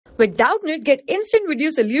With Doubtnut, get instant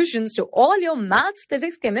video solutions to all your maths,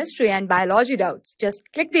 physics, chemistry, and biology doubts. Just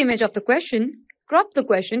click the image of the question, crop the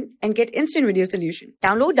question, and get instant video solution.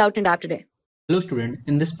 Download Doubtnut app today. Hello student,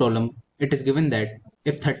 in this problem, it is given that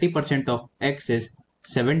if 30% of x is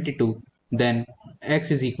 72, then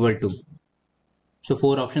x is equal to. So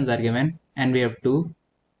 4 options are given and we have to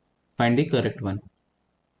find the correct one.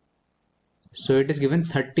 So it is given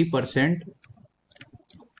 30%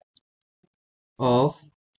 of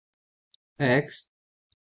x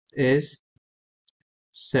is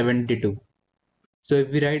 72. So if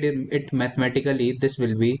we write it mathematically, this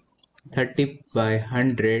will be 30 by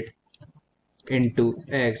 100 into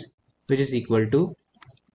x, which is equal to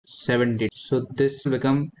 70. So this will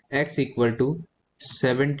become x equal to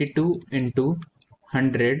 72 into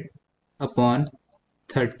 100 upon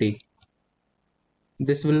 30.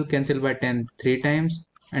 This will cancel by 10 3 times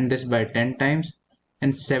and this by 10 times,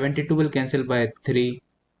 and 72 will cancel by 3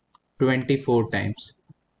 24 times.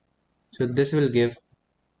 So this will give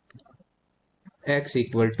x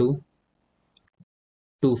equal to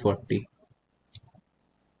 240.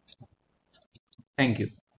 Thank you.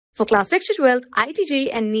 For class 6 to 12, IIT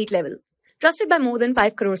JEE and NEET level. Trusted by more than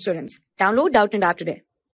 5 crore students. Download Doubtnut app today.